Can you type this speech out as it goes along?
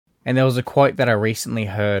And there was a quote that I recently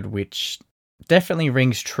heard which definitely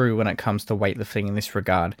rings true when it comes to weightlifting in this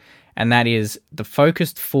regard, and that is, the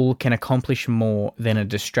focused fool can accomplish more than a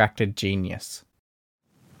distracted genius.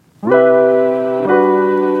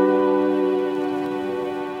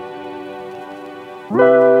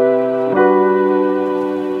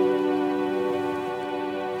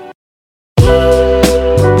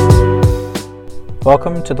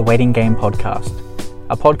 Welcome to the Waiting Game Podcast,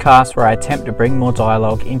 a podcast where I attempt to bring more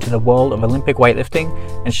dialogue into the world of Olympic weightlifting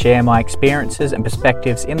and share my experiences and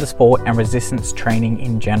perspectives in the sport and resistance training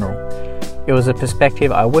in general. It was a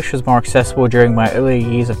perspective I wish was more accessible during my earlier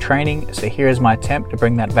years of training, so here is my attempt to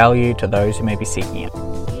bring that value to those who may be seeking it.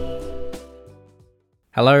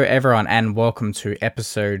 Hello everyone and welcome to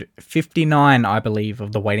episode 59, I believe,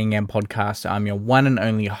 of the Waiting Game Podcast. I'm your one and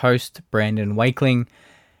only host, Brandon Wakeling.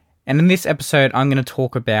 And in this episode, I'm going to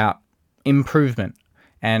talk about improvement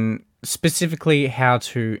and specifically how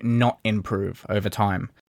to not improve over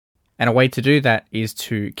time. And a way to do that is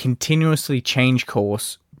to continuously change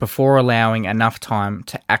course before allowing enough time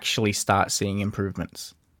to actually start seeing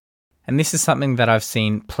improvements. And this is something that I've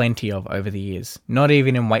seen plenty of over the years, not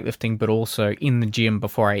even in weightlifting, but also in the gym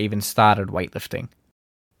before I even started weightlifting.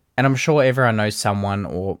 And I'm sure everyone knows someone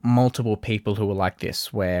or multiple people who are like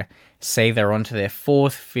this, where say they're onto their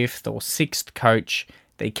 4th, 5th or 6th coach,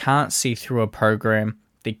 they can't see through a program,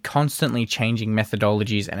 they're constantly changing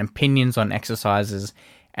methodologies and opinions on exercises,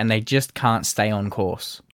 and they just can't stay on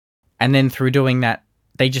course. And then through doing that,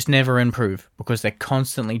 they just never improve because they're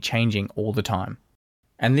constantly changing all the time.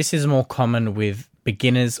 And this is more common with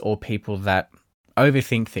beginners or people that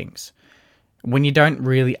overthink things. When you don't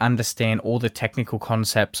really understand all the technical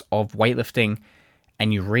concepts of weightlifting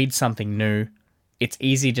and you read something new, it's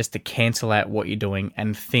easy just to cancel out what you're doing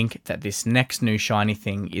and think that this next new shiny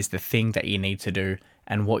thing is the thing that you need to do,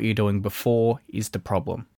 and what you're doing before is the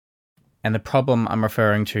problem. And the problem I'm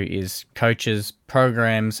referring to is coaches,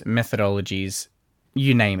 programs, methodologies,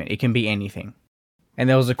 you name it. It can be anything. And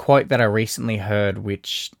there was a quote that I recently heard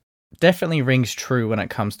which definitely rings true when it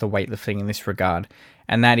comes to weightlifting in this regard,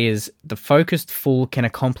 and that is, the focused fool can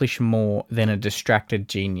accomplish more than a distracted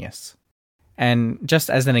genius. And just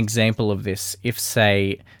as an example of this, if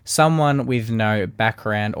say someone with no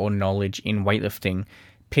background or knowledge in weightlifting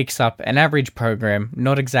picks up an average program,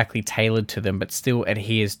 not exactly tailored to them, but still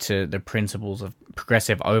adheres to the principles of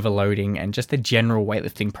progressive overloading and just a general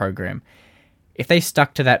weightlifting program, if they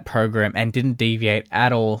stuck to that program and didn't deviate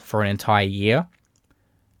at all for an entire year,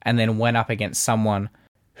 and then went up against someone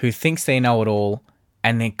who thinks they know it all,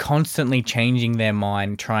 and they're constantly changing their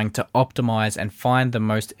mind, trying to optimize and find the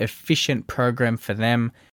most efficient program for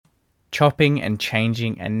them, chopping and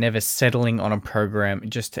changing and never settling on a program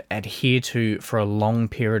just to adhere to for a long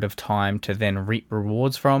period of time to then reap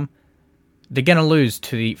rewards from, they're going to lose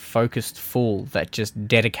to the focused fool that just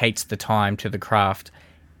dedicates the time to the craft,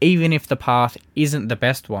 even if the path isn't the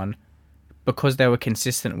best one, because they were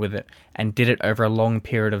consistent with it and did it over a long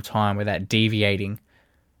period of time without deviating.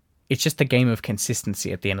 It's just a game of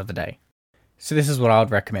consistency at the end of the day. So this is what I would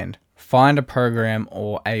recommend. Find a program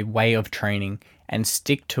or a way of training and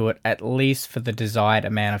stick to it at least for the desired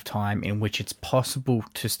amount of time in which it's possible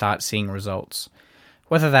to start seeing results.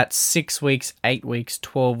 Whether that's 6 weeks, 8 weeks,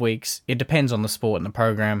 12 weeks, it depends on the sport and the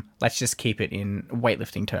program. Let's just keep it in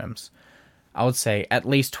weightlifting terms. I would say at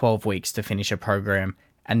least 12 weeks to finish a program,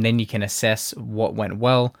 and then you can assess what went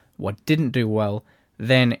well, what didn't do well,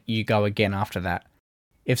 then you go again after that.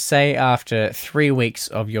 If say after 3 weeks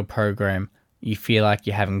of your program, you feel like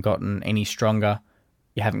you haven't gotten any stronger,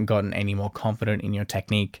 you haven't gotten any more confident in your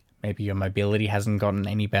technique, maybe your mobility hasn't gotten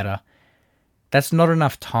any better, that's not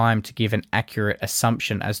enough time to give an accurate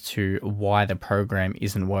assumption as to why the program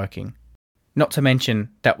isn't working. Not to mention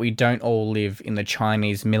that we don't all live in the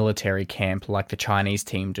Chinese military camp like the Chinese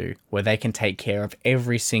team do, where they can take care of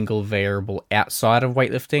every single variable outside of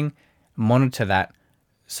weightlifting, monitor that,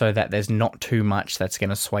 so that there's not too much that's going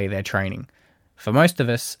to sway their training. For most of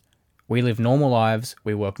us, we live normal lives,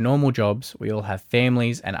 we work normal jobs, we all have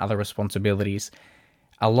families and other responsibilities.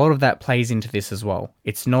 A lot of that plays into this as well.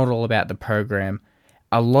 It's not all about the program.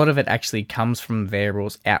 A lot of it actually comes from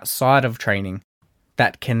variables outside of training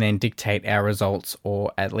that can then dictate our results,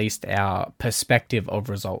 or at least our perspective of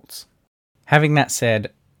results. Having that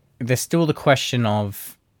said, there's still the question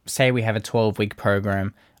of, say we have a 12-week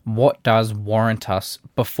program, what does warrant us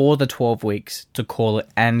before the 12 weeks to call it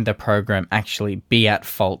and the program actually be at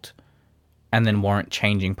fault and then warrant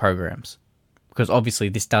changing programs? Because obviously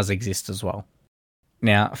this does exist as well.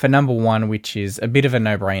 Now, for number one, which is a bit of a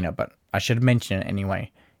no-brainer, but I should mention it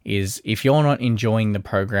anyway, is if you're not enjoying the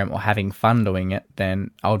program or having fun doing it, then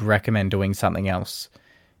I would recommend doing something else.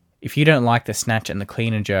 If you don't like the snatch and the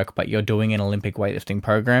clean and jerk, but you're doing an Olympic weightlifting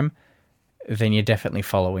program, then you're definitely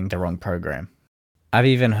following the wrong program. I've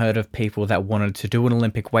even heard of people that wanted to do an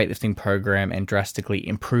Olympic weightlifting program and drastically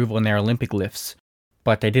improve on their Olympic lifts,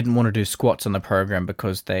 but they didn't want to do squats on the program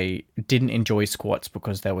because they didn't enjoy squats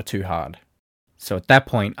because they were too hard. So at that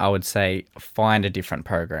point, I would say find a different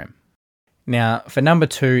program. Now, for number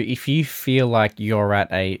 2, if you feel like you're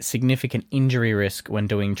at a significant injury risk when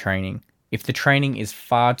doing training, if the training is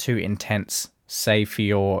far too intense, say for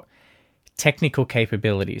your technical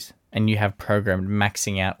capabilities, and you have programmed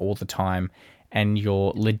maxing out all the time, and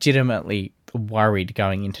you're legitimately worried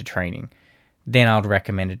going into training, then I'd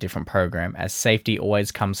recommend a different program, as safety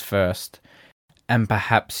always comes first, and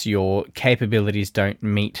perhaps your capabilities don't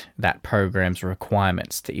meet that program's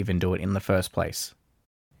requirements to even do it in the first place.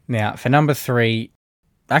 Now, for number 3,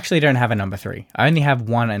 I actually don't have a number 3. I only have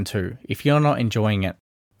 1 and 2. If you're not enjoying it,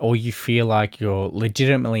 or you feel like you're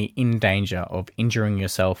legitimately in danger of injuring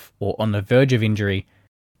yourself or on the verge of injury,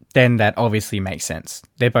 then that obviously makes sense.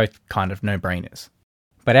 They're both kind of no-brainers.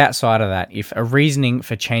 But outside of that, if a reasoning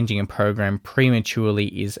for changing a program prematurely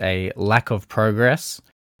is a lack of progress,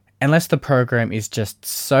 unless the program is just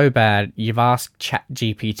so bad, you've asked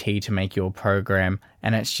ChatGPT to make your program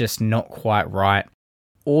and it's just not quite right,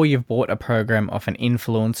 or you've bought a program off an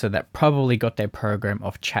influencer that probably got their program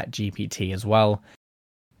off ChatGPT as well,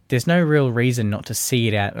 there's no real reason not to see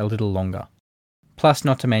it out a little longer. Plus,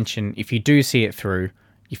 not to mention, if you do see it through,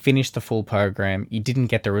 you finish the full program, you didn't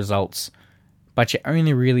get the results, but you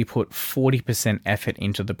only really put 40% effort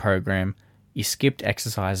into the program, you skipped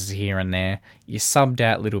exercises here and there, you subbed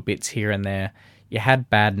out little bits here and there, you had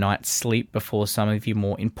bad night's sleep before some of your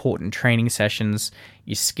more important training sessions,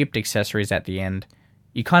 you skipped accessories at the end.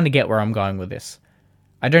 You kind of get where I'm going with this.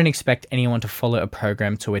 I don't expect anyone to follow a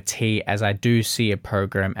program to a T, as I do see a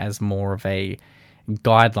program as more of a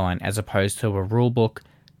guideline as opposed to a rule book,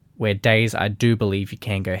 where days I do believe you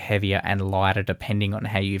can go heavier and lighter depending on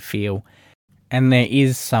how you feel. And there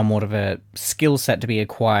is somewhat of a skill set to be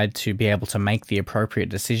acquired to be able to make the appropriate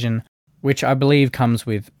decision, which I believe comes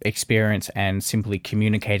with experience and simply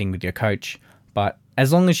communicating with your coach. But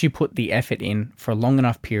as long as you put the effort in for a long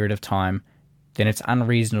enough period of time, then it's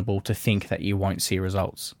unreasonable to think that you won't see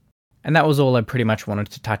results. And that was all I pretty much wanted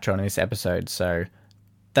to touch on in this episode, so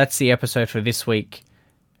that's the episode for this week.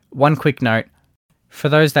 One quick note, for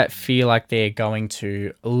those that feel like they're going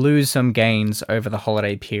to lose some gains over the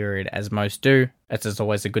holiday period, as most do, as it's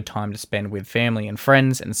always a good time to spend with family and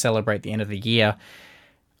friends and celebrate the end of the year,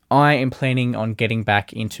 I am planning on getting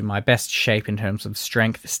back into my best shape in terms of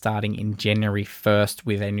strength starting in January 1st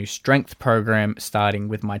with a new strength program starting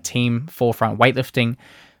with my team, Forefront Weightlifting.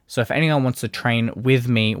 So if anyone wants to train with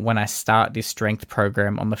me when I start this strength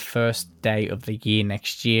program on the first day of the year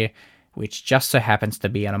next year, which just so happens to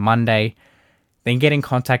be on a Monday, then get in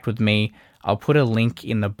contact with me. I'll put a link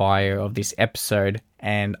in the bio of this episode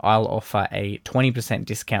and I'll offer a 20%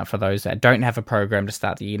 discount for those that don't have a program to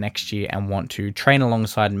start the year next year and want to train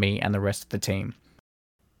alongside me and the rest of the team.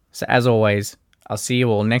 So as always, I'll see you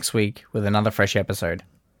all next week with another fresh episode.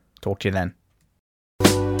 Talk to you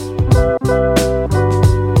then.